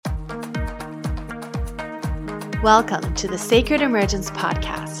Welcome to the Sacred Emergence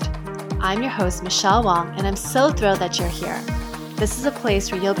Podcast. I'm your host, Michelle Wong, and I'm so thrilled that you're here. This is a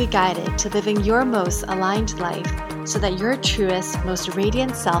place where you'll be guided to living your most aligned life so that your truest, most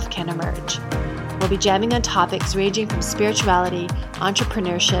radiant self can emerge. We'll be jamming on topics ranging from spirituality,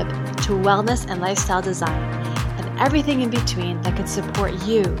 entrepreneurship, to wellness and lifestyle design, and everything in between that can support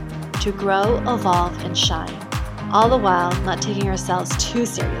you to grow, evolve, and shine, all the while not taking ourselves too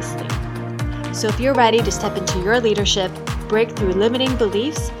seriously. So if you're ready to step into your leadership, break through limiting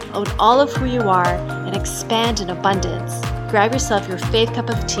beliefs, own all of who you are, and expand in abundance, grab yourself your faith cup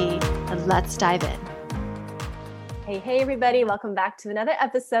of tea and let's dive in. Hey everybody, welcome back to another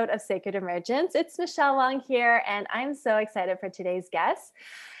episode of Sacred Emergence. It's Michelle Wong here, and I'm so excited for today's guest.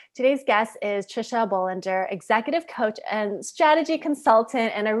 Today's guest is Trisha Bolender, executive coach and strategy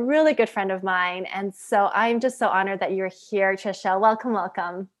consultant, and a really good friend of mine. And so I'm just so honored that you're here, Trisha.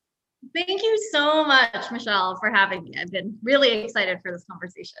 Welcome. Thank you so much, Michelle, for having me. I've been really excited for this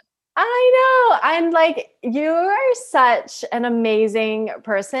conversation. I know. I'm like, you are such an amazing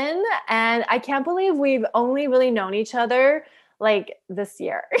person. And I can't believe we've only really known each other like this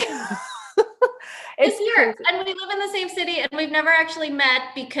year. This year. And we live in the same city and we've never actually met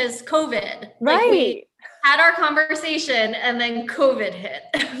because COVID. Right. Like we had our conversation and then COVID hit.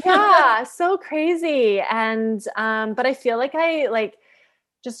 Yeah, so crazy. And, but I feel like I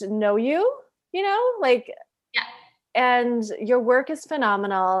just know you, yeah. And your work is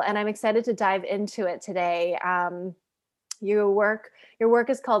phenomenal. And I'm excited to dive into it today. Your work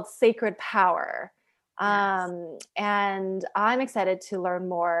is called Sacred Power. Yes. And I'm excited to learn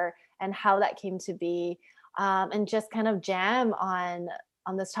more and how that came to be, and just kind of jam on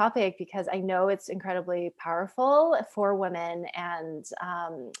this topic, because I know it's incredibly powerful for women, and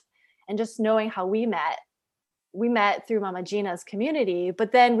just knowing how we met through Mama Gina's community,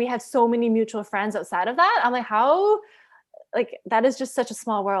 but then we have so many mutual friends outside of that. I'm like, how, that is just such a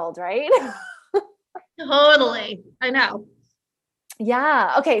small world, right? Totally. I know.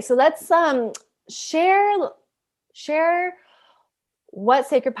 Yeah. Okay. So let's share what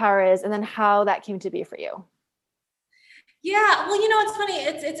Sacred Power is and then how that came to be for you. Yeah. Well, it's funny.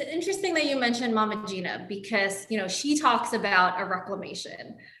 It's interesting that you mentioned Mama Gina, because, she talks about a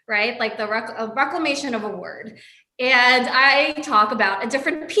reclamation, right? Like a reclamation of a word. And I talk about a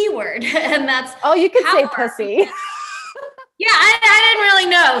different P word, and that's you could say pussy. Yeah. I didn't really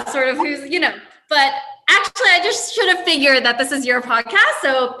know sort of who's, but actually I just should have figured that this is your podcast.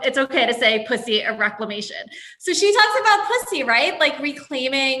 So it's okay to say pussy, a reclamation. So she talks about pussy, right? Like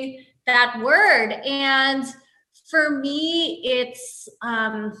reclaiming that word. And for me, it's,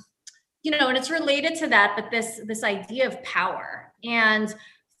 and it's related to that, but this idea of power. And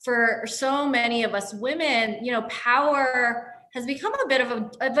for so many of us women, power has become a bit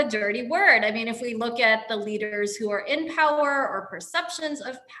of a dirty word. I mean, if we look at the leaders who are in power or perceptions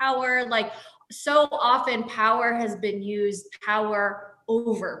of power, so often power has been used, power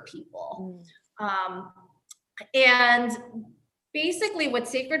over people. And basically what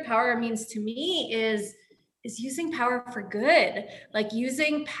sacred power means to me is using power for good, like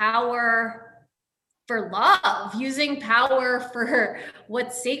using power for love, using power for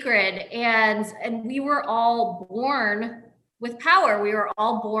what's sacred. And we were all born with power. We were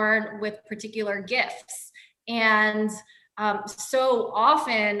all born with particular gifts. And so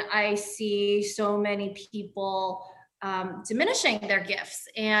often I see so many people diminishing their gifts.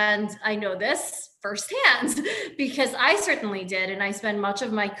 And I know this firsthand because I certainly did. And I spent much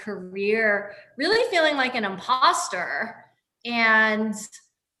of my career really feeling like an imposter and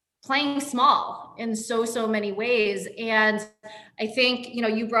playing small in so many ways. And I think,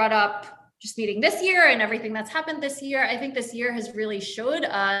 you brought up just meeting this year and everything that's happened this year. I think this year has really showed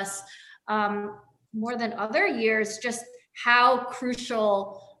us more than other years, just how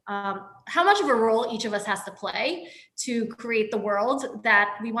crucial, how much of a role each of us has to play to create the world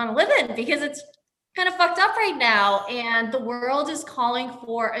that we want to live in, because it's kind of fucked up right now. And the world is calling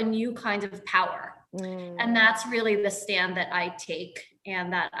for a new kind of power. And that's really the stand that I take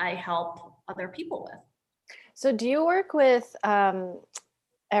and that I help other people with. So do you work with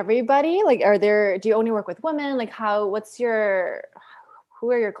everybody? Do you only work with women?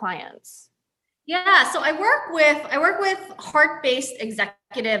 Who are your clients? Yeah, so I work with heart-based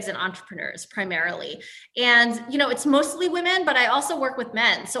executives and entrepreneurs primarily. And, it's mostly women, but I also work with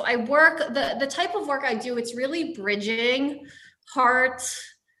men. So I work, the type of work I do, it's really bridging heart,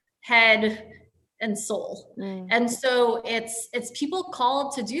 head, and soul. And so it's people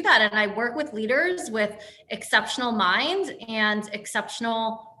called to do that. And I work with leaders with exceptional mind and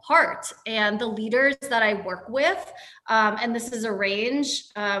exceptional heart. And the leaders that I work with, and this is a range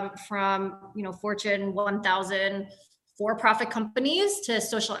from, Fortune 1000 for-profit companies to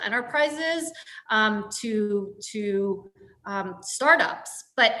social enterprises, to startups.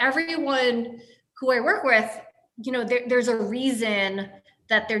 But everyone who I work with, there's a reason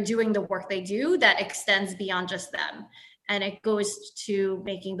that they're doing the work they do that extends beyond just them. And it goes to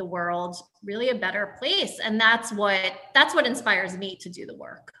making the world really a better place. And that's what inspires me to do the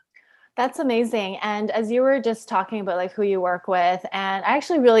work. That's amazing. And as you were just talking about like who you work with, and I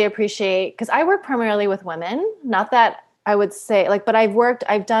actually really appreciate, because I work primarily with women, not that I would say like, but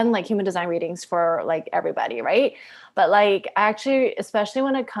I've done like human design readings for like everybody, right? But like actually, especially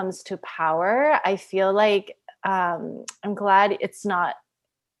when it comes to power, I feel like I'm glad it's not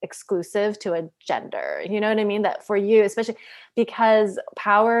exclusive to a gender. You know what I mean? That for you, especially because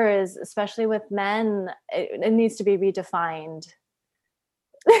power is, especially with men, it needs to be redefined.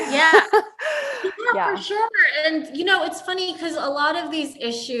 Yeah. Yeah, for sure. And, it's funny because a lot of these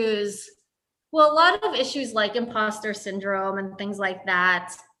issues, a lot of issues like imposter syndrome and things like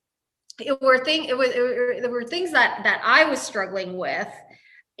that, there were things that I was struggling with.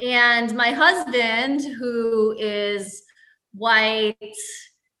 And my husband, who is white,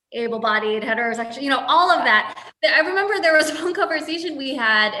 able-bodied, heterosexual, all of that. I remember there was one conversation we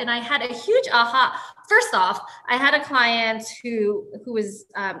had, and I had a huge aha. First off, I had a client who was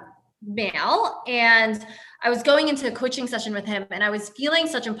male, and I was going into a coaching session with him, and I was feeling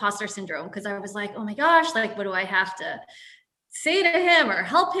such imposter syndrome because I was like, oh my gosh, like, what do I have to say to him or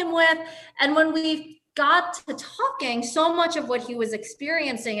help him with? And when we got to talking, so much of what he was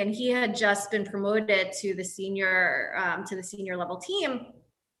experiencing, and he had just been promoted to the senior level team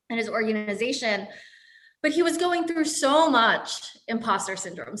in his organization, but he was going through so much imposter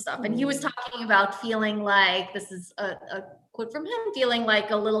syndrome stuff. And he was talking about feeling like, this is a quote from him, feeling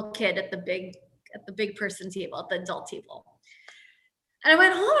like a little kid at the big person table, at the adult table. And I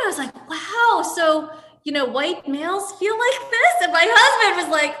went home and I was like, wow, so, white males feel like this? And my husband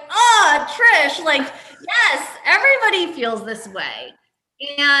was like, oh, Trish, like, yes, everybody feels this way.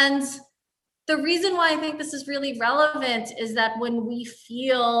 And the reason why I think this is really relevant is that when we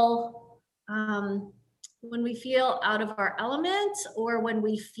feel out of our element, or when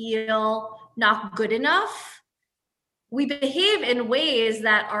we feel not good enough, we behave in ways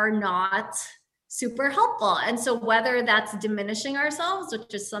that are not super helpful. And so whether that's diminishing ourselves,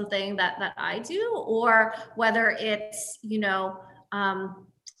 which is something that I do, or whether it's,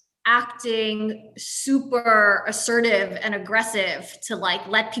 acting super assertive and aggressive to like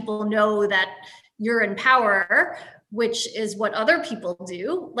let people know that you're in power, which is what other people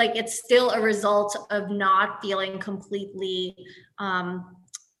do, like it's still a result of not feeling completely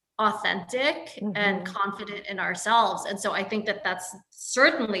authentic and confident in ourselves. And so I think that that's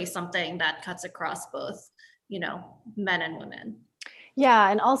certainly something that cuts across both, men and women. Yeah.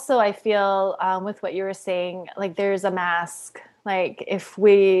 And also I feel with what you were saying, like there's a mask, like if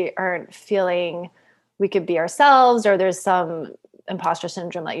we aren't feeling we could be ourselves, or there's some imposter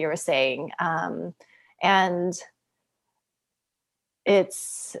syndrome, like you were saying. And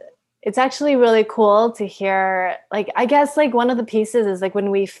it's actually really cool to hear, like, I guess like one of the pieces is like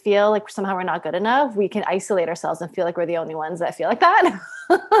when we feel like somehow we're not good enough, we can isolate ourselves and feel like we're the only ones that feel like that.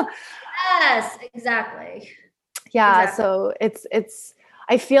 Yes, exactly. Yeah. Exactly. So it's,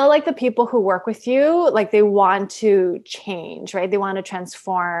 I feel like the people who work with you, like they want to change, right? They want to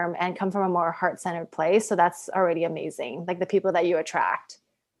transform and come from a more heart-centered place. So that's already amazing. Like the people that you attract.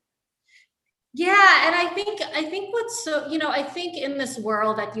 Yeah. And I think what's so, I think in this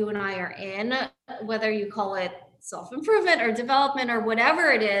world that you and I are in, whether you call it self-improvement or development or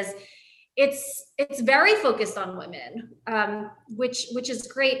whatever it is, it's very focused on women, which is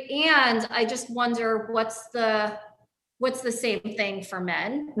great. And I just wonder what's the same thing for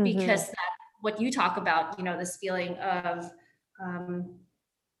men, because that, what you talk about, this feeling of,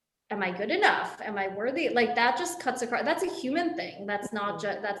 am I good enough? Am I worthy? Like that just cuts across. That's a human thing. That's not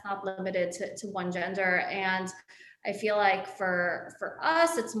that's not limited to one gender. And I feel like for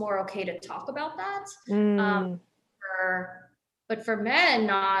us, it's more okay to talk about that. But for men,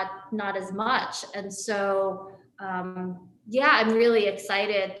 not as much. And so, yeah, I'm really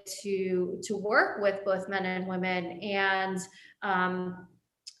excited to work with both men and women. And I'm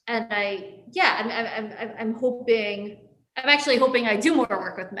actually hoping I do more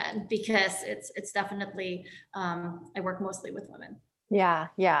work with men, because it's definitely, I work mostly with women. Yeah.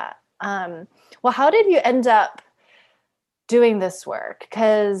 Yeah. Well, how did you end up doing this work?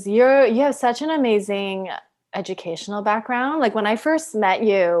 Because you have such an amazing educational background. Like when I first met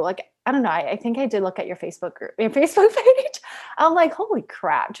you, like I don't know. I think I did look at your Facebook group, your Facebook page. I'm like, holy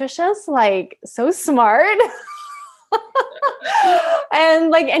crap, Trisha's like so smart. And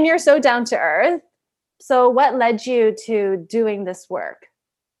like, and you're so down to earth. So what led you to doing this work?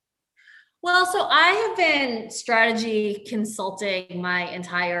 Well, so I have been strategy consulting my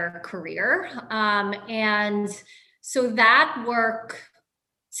entire career. And so that work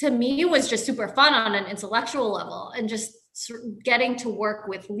to me was just super fun on an intellectual level, and just getting to work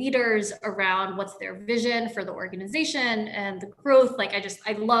with leaders around what's their vision for the organization and the growth. Like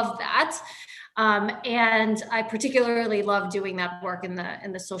I love that. And I particularly love doing that work in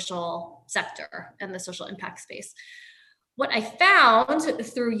the social sector and the social impact space. What I found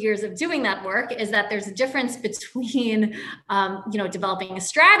through years of doing that work is that there's a difference between, developing a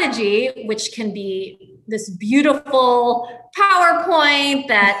strategy, which can be this beautiful PowerPoint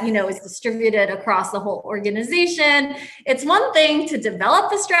that, is distributed across the whole organization. It's one thing to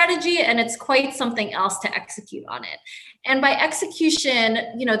develop the strategy, and it's quite something else to execute on it. And by execution,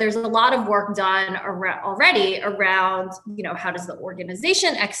 there's a lot of work done already around, how does the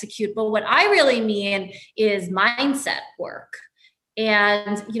organization execute? But what I really mean is mindset work.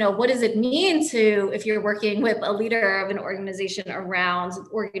 And, what does it mean if you're working with a leader of an organization around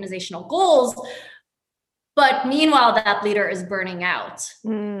organizational goals, but meanwhile, that leader is burning out,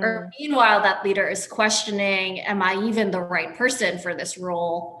 or meanwhile, that leader is questioning, am I even the right person for this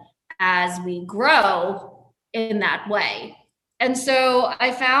role as we grow in that way? And so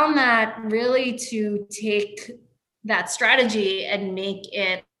I found that really to take that strategy and make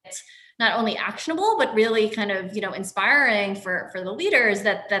it not only actionable, but really kind of, inspiring for the leaders,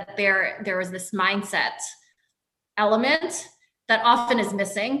 that there was this mindset element that often is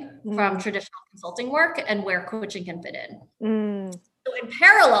missing from traditional consulting work, and where coaching can fit in. So in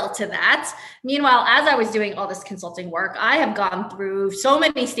parallel to that, meanwhile, as I was doing all this consulting work, I have gone through so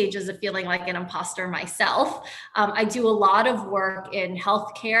many stages of feeling like an imposter myself. I do a lot of work in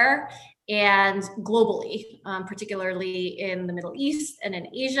healthcare and globally, particularly in the Middle East and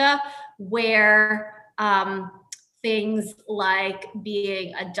in Asia, where things like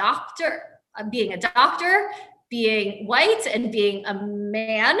being a doctor, being white, and being a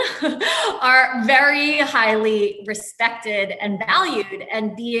man are very highly respected and valued.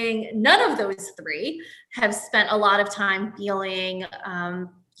 And being none of those three, have spent a lot of time feeling,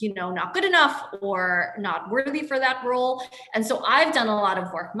 not good enough or not worthy for that role. And so I've done a lot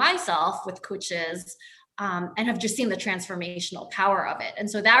of work myself with coaches, and have just seen the transformational power of it. And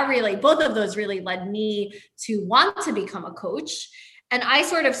so that really, both of those really led me to want to become a coach. And I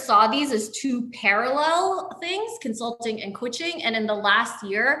sort of saw these as two parallel things, consulting and coaching. And in the last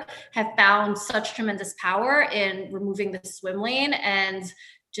year, have found such tremendous power in removing the swim lane and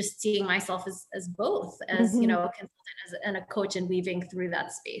just seeing myself as both, as, a consultant and a coach, and weaving through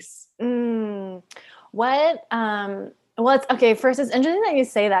that space. Well, it's okay. First, it's interesting that you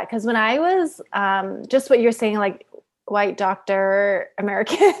say that, because when I was just what you're saying, like white doctor,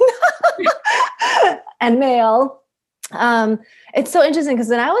 American and male, it's so interesting, because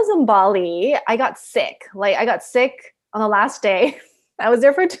when I was in Bali, I got sick. Like I got sick on the last day. I was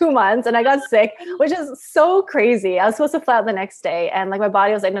there for 2 months and I got sick, which is so crazy. I was supposed to fly out the next day, and like my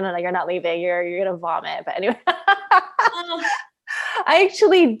body was like, no, you're not leaving. You're going to vomit. But anyway, I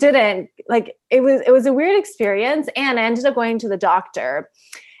actually didn't. Like it was a weird experience, and I ended up going to the doctor,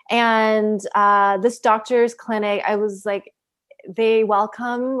 and this doctor's clinic, I was like, they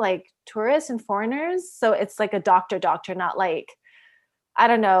welcome like tourists and foreigners. So it's like a doctor, not like, I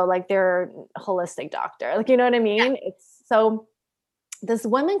don't know, like they're a holistic doctor. Like, you know what I mean? Yeah. It's so this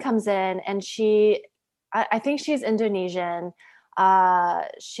woman comes in, and I think she's Indonesian.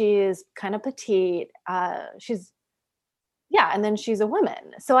 She's kind of petite. And then she's a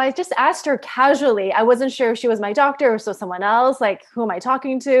woman. So I just asked her casually. I wasn't sure if she was my doctor or so someone else, like, who am I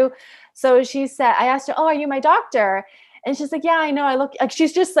talking to? So I asked her, oh, are you my doctor? And she's like, yeah, I know I look like,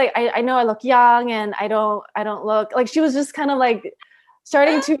 she's just like, I know I look young, and I don't look like, she was just kind of like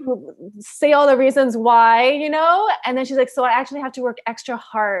starting to say all the reasons why, and then she's like, so I actually have to work extra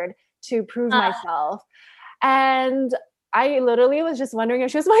hard to prove myself. And I literally was just wondering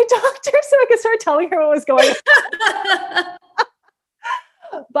if she was my doctor so I could start telling her what was going on.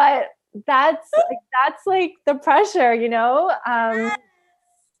 But that's like the pressure,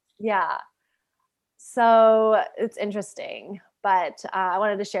 yeah. So it's interesting, but I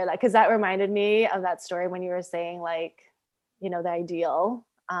wanted to share that because that reminded me of that story when you were saying like, the ideal.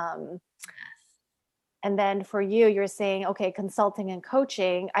 And then for you're saying, okay, consulting and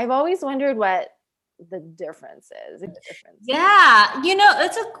coaching. I've always wondered what the difference is. Yeah,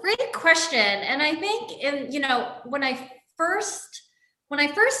 it's a great question. And I think when I first when I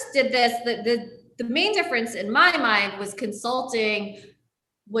first did this, the main difference in my mind was consulting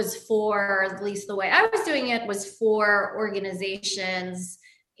was for, at least the way I was doing it, was for organizations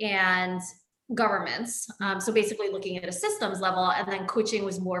and governments. So basically looking at a systems level, and then coaching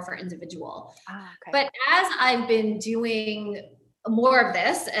was more for individual. Okay. But as I've been doing more of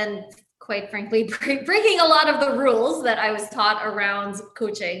this, and quite frankly, breaking a lot of the rules that I was taught around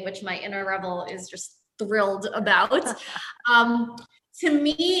coaching, which my inner rebel is just thrilled about, to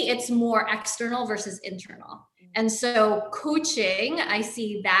me, it's more external versus internal. And so coaching, I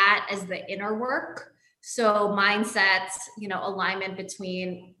see that as the inner work. So mindset, alignment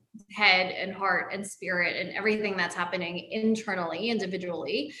between head and heart and spirit and everything that's happening internally,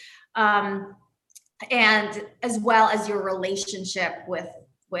 individually, and as well as your relationship with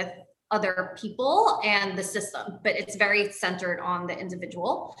other people and the system, but it's very centered on the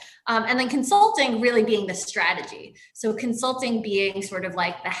individual. And then consulting really being the strategy. So consulting being sort of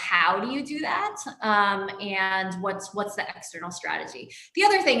like the how do you do that, and what's the external strategy. The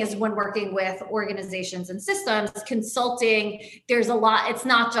other thing is when working with organizations and systems, consulting, there's a lot, it's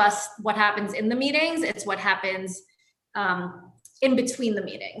not just what happens in the meetings, it's what happens in between the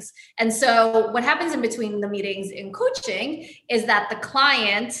meetings. And so what happens in between the meetings in coaching is that the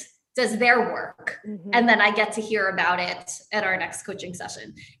client does their work. And then I get to hear about it at our next coaching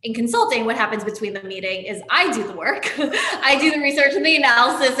session. In consulting, what happens between the meeting is I do the work. I do the research and the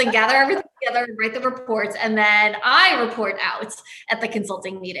analysis and gather everything together and write the reports. And then I report out at the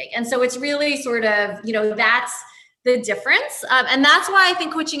consulting meeting. And so it's really sort of, that's the difference. And that's why I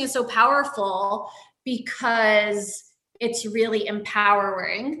think coaching is so powerful, because it's really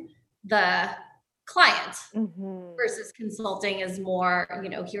empowering the client versus consulting is more,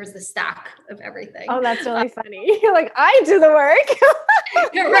 here's the stack of everything. Oh, that's really funny. You're like, I do the work.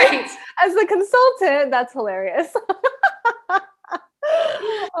 Right. As the consultant, that's hilarious.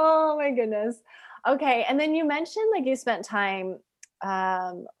 Oh my goodness. Okay. And then you mentioned you spent time,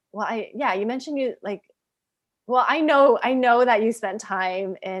 you mentioned I know that you spent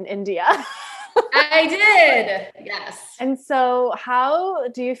time in India. I did. Yes. And so how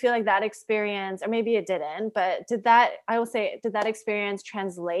do you feel like that experience, or maybe it didn't, but did that experience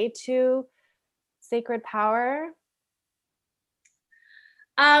translate to sacred power?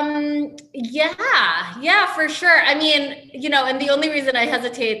 Yeah, for sure. I mean, and the only reason I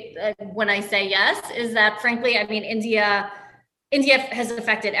hesitate when I say yes is that, frankly, I mean, India has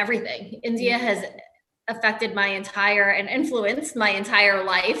affected everything. India has affected my entire and influenced my entire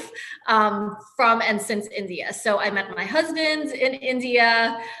life from and since India. So I met my husband in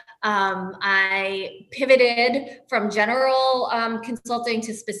India. I pivoted from general consulting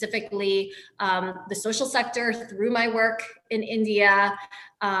to specifically the social sector through my work in India.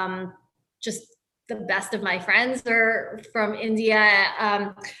 Just the best of my friends are from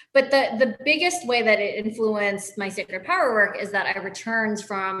India. But the biggest way that it influenced my sacred power work is that I returned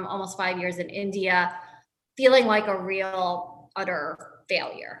from almost 5 years in India feeling like a real utter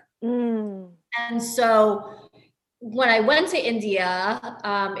failure. And so when I went to India,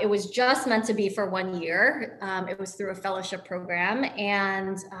 it was just meant to be for 1 year. It was through a fellowship program.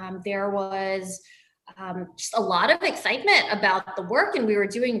 And there was just a lot of excitement about the work. And we were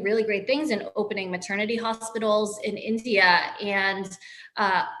doing really great things in opening maternity hospitals in India. And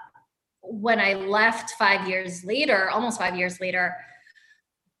when I left 5 years later, almost 5 years later,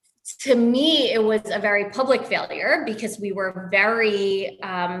 to me, it was a very public failure because we were very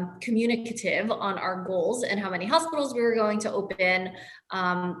communicative on our goals and how many hospitals we were going to open.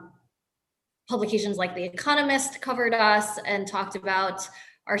 Publications like The Economist covered us and talked about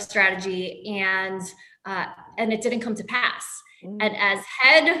our strategy, and it didn't come to pass. And as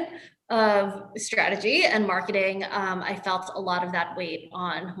head of strategy and marketing, I felt a lot of that weight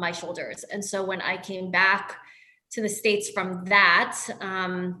on my shoulders. And so when I came back to the States from that,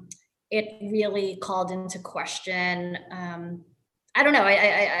 it really called into question. I don't know.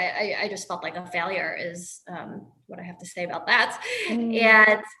 I just felt like a failure is what I have to say about that. And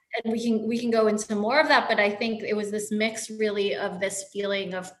we can go into more of that, but I think it was this mix really of this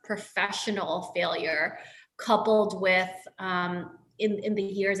feeling of professional failure coupled with in the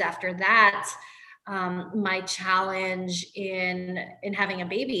years after that, my challenge in having a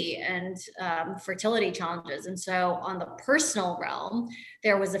baby and fertility challenges. And so on the personal realm,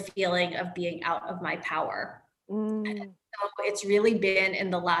 there was a feeling of being out of my power. And so it's really been in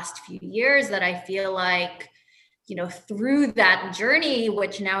the last few years that I feel like, through that journey,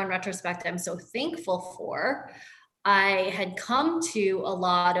 which now in retrospect, I'm so thankful for, I had come to a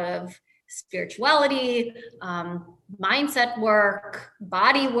lot of spirituality, mindset work,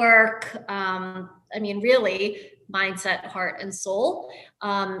 body work, I mean, really mindset, heart, and soul,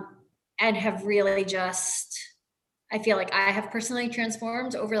 and have really just, I feel like I have personally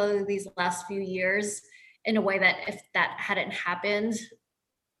transformed over these last few years in a way that if that hadn't happened,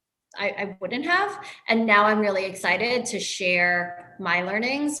 I wouldn't have. And now I'm really excited to share my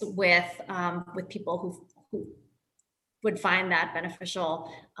learnings with people who would find that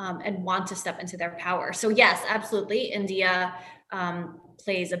beneficial, and want to step into their power. So yes, absolutely, India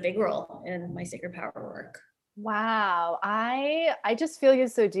plays a big role in my sacred power work. Wow. I just feel you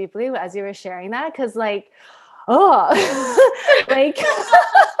so deeply as you were sharing that, because like, oh, like,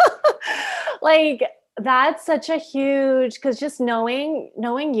 like that's such a huge, because just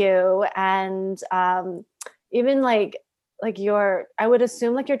knowing you, and even like your, I would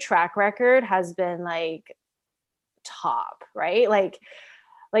assume like your track record has been like top, right? Like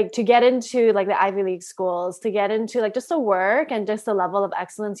to get into like the Ivy League schools, to get into like just the work and just the level of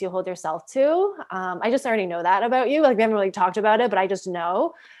excellence you hold yourself to. I just already know that about you. Like we haven't really talked about it, but I just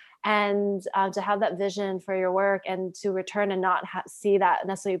know. And to have that vision for your work and to return and not see that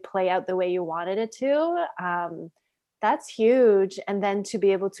necessarily play out the way you wanted it to, that's huge. And then to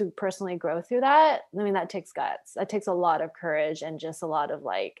be able to personally grow through that, I mean, that takes guts. That takes a lot of courage and just a lot of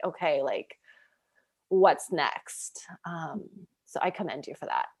like, okay, like what's next? So I commend you for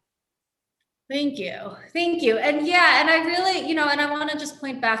that. Thank you. Thank you. And yeah, and I really, and I want to just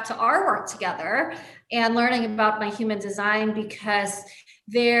point back to our work together and learning about my human design, because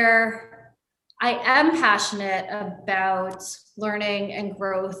I am passionate about learning and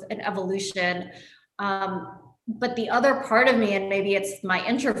growth and evolution. But the other part of me, and maybe it's my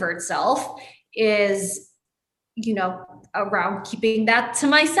introvert self, is around keeping that to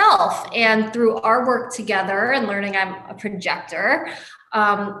myself. And through our work together and learning I'm a projector,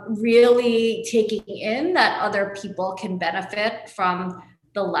 really taking in that other people can benefit from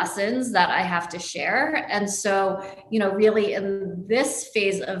the lessons that I have to share. And so, really in this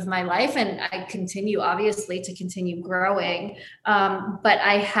phase of my life, and I continue obviously to continue growing, but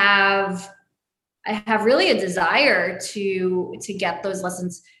I have really a desire to get those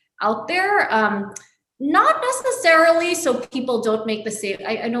lessons out there. Not necessarily so people don't make the same.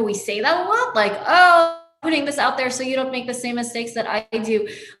 I know we say that a lot, like, oh, putting this out there so you don't make the same mistakes that I do.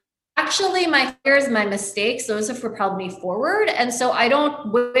 Actually, my fears, my mistakes, those have propelled me forward. And so I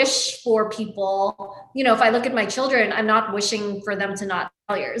don't wish for people, if I look at my children, I'm not wishing for them to not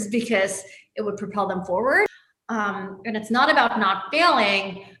failures, because it would propel them forward. And it's not about not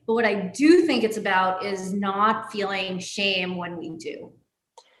failing, but what I do think it's about is not feeling shame when we do.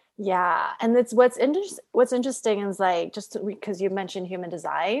 Yeah. And it's what's interesting is like, just because you mentioned human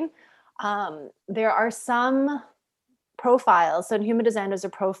design, there are some profiles. So in human design, there's a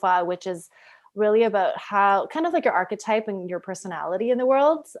profile, which is really about how kind of like your archetype and your personality in the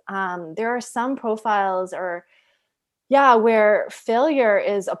world. There are some profiles where failure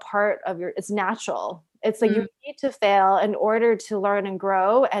is a part of it's natural. It's like you need to fail in order to learn and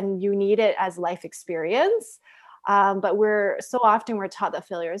grow, and you need it as life experience. But we're taught that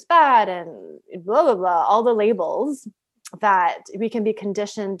failure is bad and blah, blah, blah, all the labels that we can be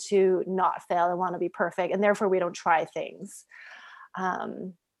conditioned to not fail and want to be perfect. And therefore we don't try things.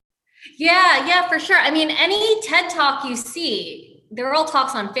 Yeah, for sure. I mean, any TED Talk you see, they're all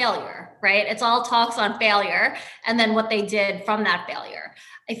talks on failure, right? It's all talks on failure and then what they did from that failure.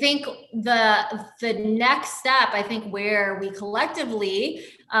 I think the next step, I think where we collectively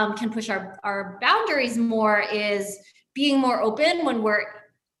can push our boundaries more is being more open when we're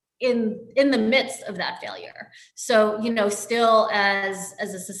in the midst of that failure. So, still as a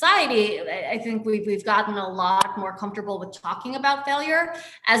society, I think we've gotten a lot more comfortable with talking about failure,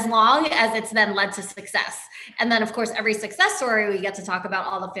 as long as it's then led to success. And then of course, every success story, we get to talk about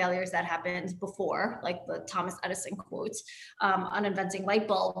all the failures that happened before, like the Thomas Edison quotes on inventing light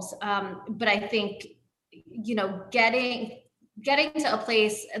bulbs. But I think, getting to a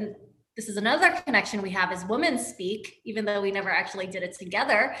place, and this is another connection we have as women speak, even though we never actually did it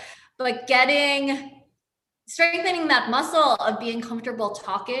together, but strengthening that muscle of being comfortable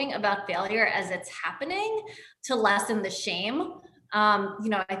talking about failure as it's happening to lessen the shame.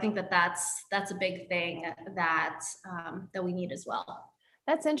 I think that's a big thing that we need as well.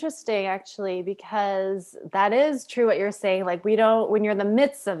 That's interesting, actually, because that is true what you're saying. Like when you're in the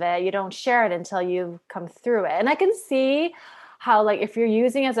midst of it, you don't share it until you've come through it. And I can see how, like, if you're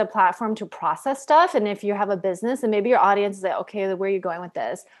using it as a platform to process stuff, and if you have a business and maybe your audience is like, okay, where are you going with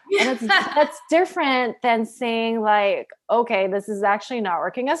this? And that's different than saying like, okay, this is actually not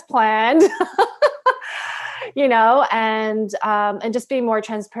working as planned. And just being more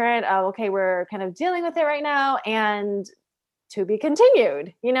transparent of, okay, we're kind of dealing with it right now and to be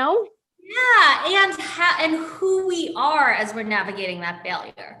continued, Yeah, and who we are as we're navigating that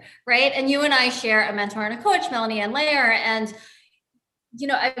failure, right? And you and I share a mentor and a coach, Melanie Ann Layer, and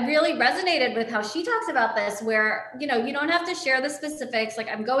I really resonated with how she talks about this, where you don't have to share the specifics. Like,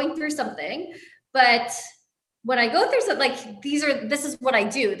 I'm going through something, but when I go through something, like this is what I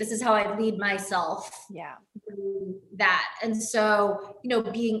do. This is how I lead myself. Yeah. Through that. And so,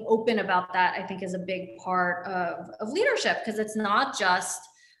 being open about that, I think, is a big part of leadership, because it's not just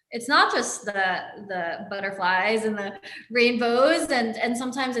the butterflies and the rainbows, and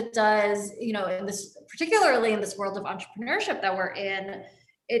sometimes it does, in this, particularly in this world of entrepreneurship that we're in,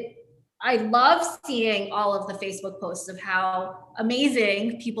 I love seeing all of the Facebook posts of how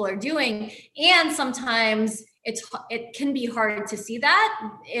amazing people are doing, and sometimes it can be hard to see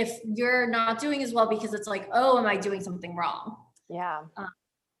that if you're not doing as well, because it's like, oh, am I doing something wrong? Yeah.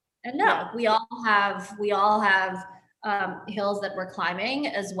 And no, yeah. we all have hills that we're climbing,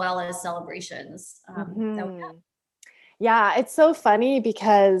 as well as celebrations. Yeah, it's so funny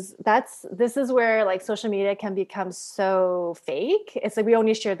because this is where like social media can become so fake. It's like we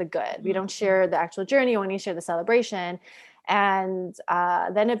only share the good. We don't share the actual journey, we only share the celebration. And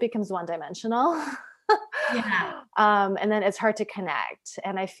then it becomes one-dimensional. Yeah. And then it's hard to connect.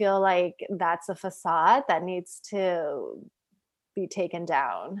 And I feel like that's a facade that needs to be taken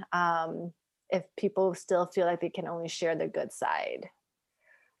down. If people still feel like they can only share the good side.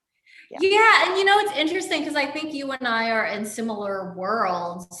 Yeah. And it's interesting, because I think you and I are in similar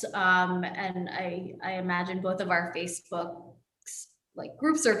worlds. And I imagine both of our Facebook like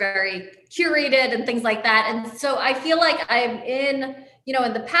groups are very curated and things like that. And so I feel like I'm in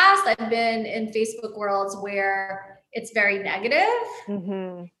the past, I've been in Facebook worlds where it's very negative.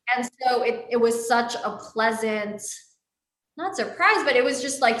 Mm-hmm. And so it was such a pleasant, not surprise, but it was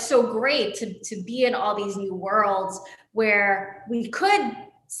just like so great to be in all these new worlds where we could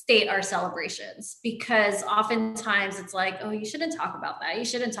state our celebrations, because oftentimes it's like, oh, you shouldn't talk about that. You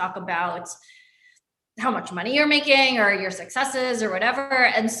shouldn't talk about how much money you're making or your successes or whatever.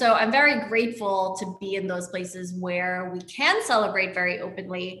 And so I'm very grateful to be in those places where we can celebrate very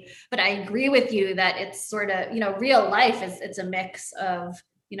openly. But I agree with you that it's sort of, real life it's a mix of,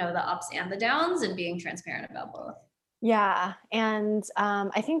 the ups and the downs, and being transparent about both. Yeah. And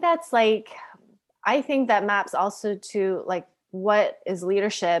I think that maps also to like what is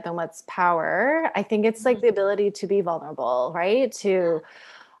leadership and what's power. I think it's like the ability to be vulnerable, right? To,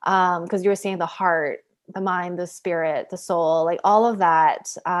 because you were saying the heart, the mind, the spirit, the soul, like all of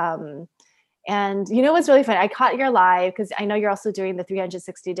that. And what's really fun? I caught your live because I know you're also doing the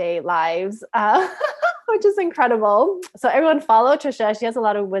 360-day lives, which is incredible. So everyone follow Trisha. She has a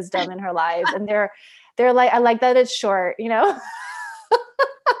lot of wisdom in her lives, and they're like, I like that it's short,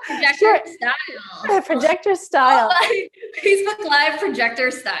 Projector style. Projector style. Oh, Facebook Live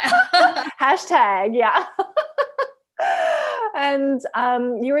projector style. Hashtag, yeah. And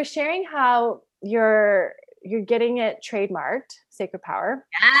you were sharing how you're getting it trademarked, Sacred Power.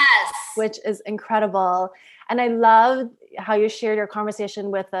 Yes. Which is incredible. And I love how you shared your conversation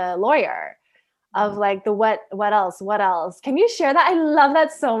with a lawyer of like the what else. Can you share that? I love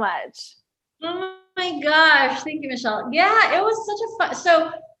that so much. Oh my gosh. Thank you, Michelle. Yeah, it was such a fun.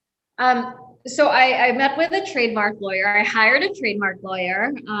 So I met with a trademark lawyer. I hired a trademark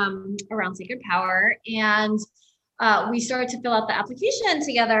lawyer around Sacred Power, and we started to fill out the application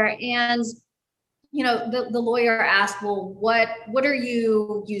together. And the lawyer asked, well, what are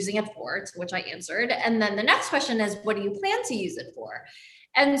you using it for? To which I answered. And then the next question is, what do you plan to use it for?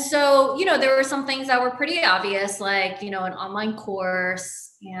 And so, there were some things that were pretty obvious, like, an online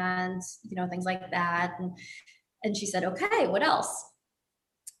course and, things like that. And she said, okay, what else?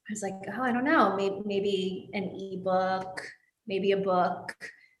 I was like, oh, I don't know, maybe an ebook, maybe a book.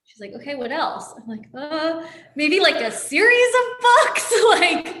 She's like, okay, what else? I'm like, maybe like a series of books,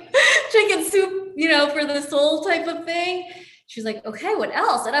 like Chicken Soup, for the soul type of thing. She's like, okay, what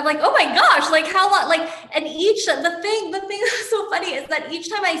else? And I'm like, oh my gosh, like how long? Like, and the thing that's so funny is that each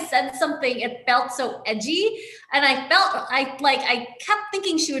time I said something, it felt so edgy. And I kept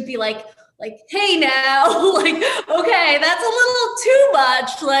thinking she would be like, hey now, like, okay, that's a little too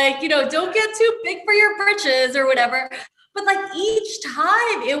much. Like, don't get too big for your britches or whatever. But like each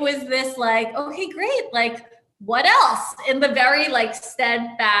time it was this like, okay, great. Like, what else? In the very like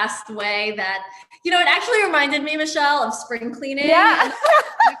steadfast way that, it actually reminded me, Michelle, of spring cleaning. Yeah.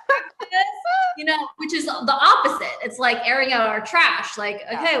 Which is the opposite. It's like airing out our trash. Like,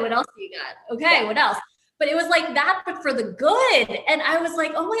 okay, what else do you got? Okay, what else? But it was like that, but for the good. And I was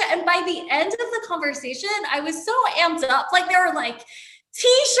like, oh my God. And by the end of the conversation, I was so amped up. Like there were like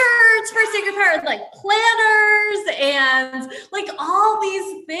t-shirts for Sacred Power, like planners and like all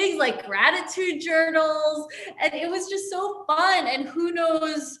these things, like gratitude journals. And it was just so fun. And who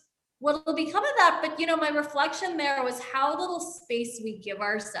knows what will become of that. But, my reflection there was how little space we give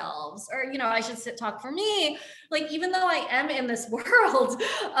ourselves, or, I should talk for me. Like, even though I am in this world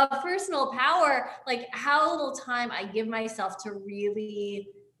of personal power, like how little time I give myself to really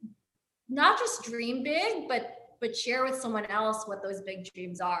not just dream big, but share with someone else what those big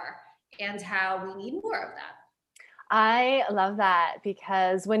dreams are and how we need more of that. I love that,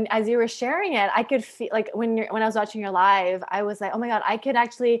 because as you were sharing it, I could feel like when I was watching your live, I was like, oh my God, I could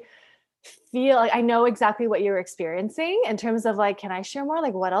actually feel like I know exactly what you're experiencing in terms of like, can I share more?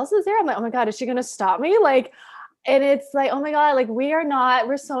 Like, what else is there? I'm like, oh my God, is she going to stop me? Like, and it's like, oh my God, like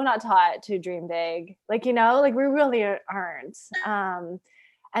we're so not taught to dream big. Like, like we really aren't.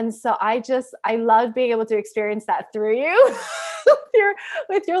 And so I love being able to experience that through you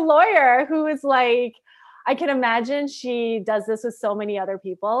with your lawyer, who is like, I can imagine she does this with so many other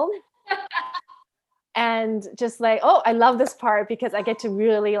people. And just like, oh, I love this part because I get to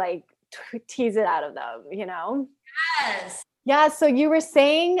really like tease it out of them, Yes. Yeah. So you were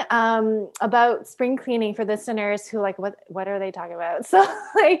saying about spring cleaning for listeners who like, what are they talking about? So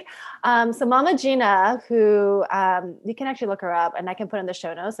like, so Mama Gina, who you can actually look her up, and I can put in the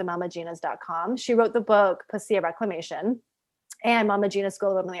show notes at mamaginas.com. She wrote the book Poesia Reclamation and Mama Gina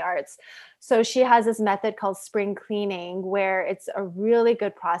School of Womenly Arts. So she has this method called spring cleaning, where it's a really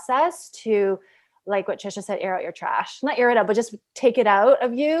good process to, like what Trisha said, air out your trash. Not air it out, but just take it out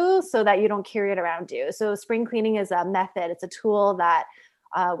of you so that you don't carry it around you. So spring cleaning is a method. It's a tool that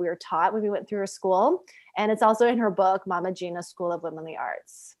we were taught when we went through her school. And it's also in her book, Mama Gina School of Womenly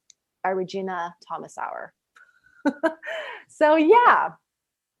Arts by Regina Thomas-Sauer. So yeah,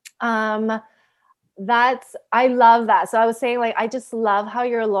 I love that. So I was saying, like, I just love how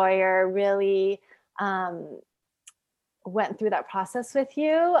your lawyer really went through that process with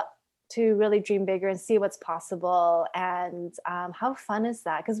you to really dream bigger and see what's possible. And how fun is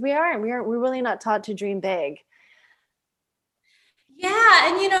that? Because we're really not taught to dream big. Yeah.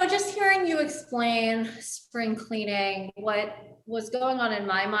 And, just hearing you explain spring cleaning, what was going on in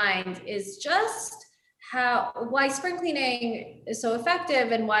my mind is just why spring cleaning is so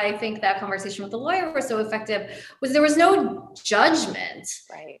effective, and why I think that conversation with the lawyer was so effective was there was no judgment.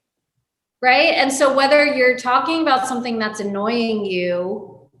 Right. And so whether you're talking about something that's annoying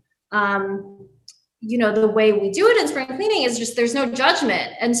you, the way we do it in spring cleaning is just, there's no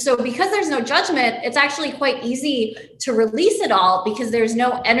judgment. And so because there's no judgment, it's actually quite easy to release it all, because there's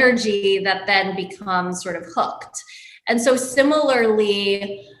no energy that then becomes sort of hooked. And so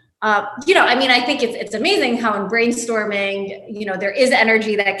similarly, I think it's amazing how in brainstorming, there is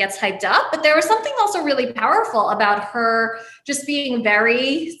energy that gets hyped up, but there was something also really powerful about her just being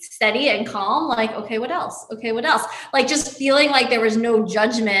very steady and calm. Like, okay, what else? Okay, what else? Like just feeling like there was no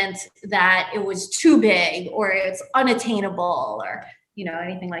judgment that it was too big or it's unattainable or,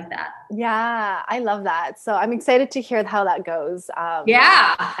 anything like that. Yeah, I love that. So I'm excited to hear how that goes.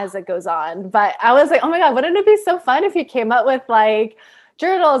 As it goes on. But I was like, oh my God, wouldn't it be so fun if you came up with like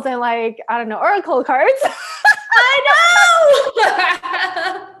journals and like, I don't know, oracle cards. I know.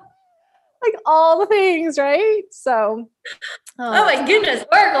 Like all the things, right? So. Oh my goodness,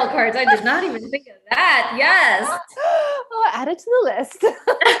 oracle cards. I did not even think of that. Yes. Oh, add it to the list.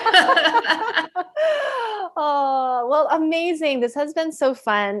 Oh, well, amazing. This has been so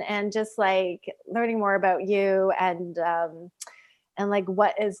fun, and just like learning more about you and like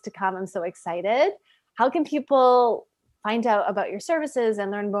what is to come. I'm so excited. How can people find out about your services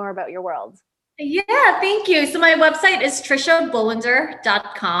and learn more about your world? Yeah, thank you. So my website is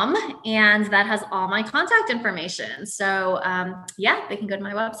trishabullender.com, and that has all my contact information. So they can go to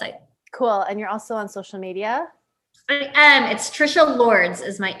my website. Cool. And you're also on social media? I am. It's Trisha Lords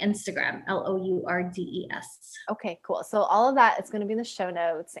is my Instagram, Lourdes. Okay, cool. So all of that is going to be in the show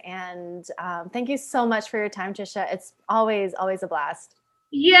notes. And thank you so much for your time, Trisha. It's always a blast.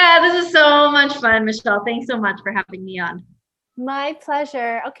 Yeah, this is so much fun, Michelle. Thanks so much for having me on. My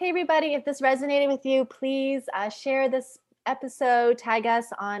pleasure. Okay, everybody, if this resonated with you, please share this episode, tag us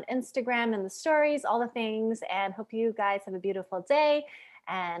on Instagram and the stories, all the things, and hope you guys have a beautiful day,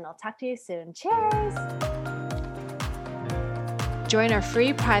 and I'll talk to you soon. Cheers. Join our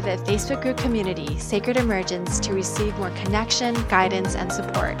free private Facebook group community, Sacred Emergence, to receive more connection, guidance, and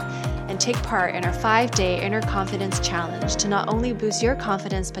support, and take part in our 5-day Inner Confidence Challenge to not only boost your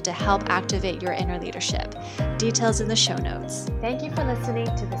confidence, but to help activate your inner leadership. Details in the show notes. Thank you for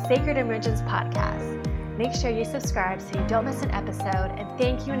listening to the Sacred Emergence podcast. Make sure you subscribe so you don't miss an episode, and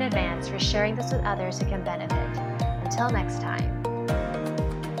thank you in advance for sharing this with others who can benefit. Until next time.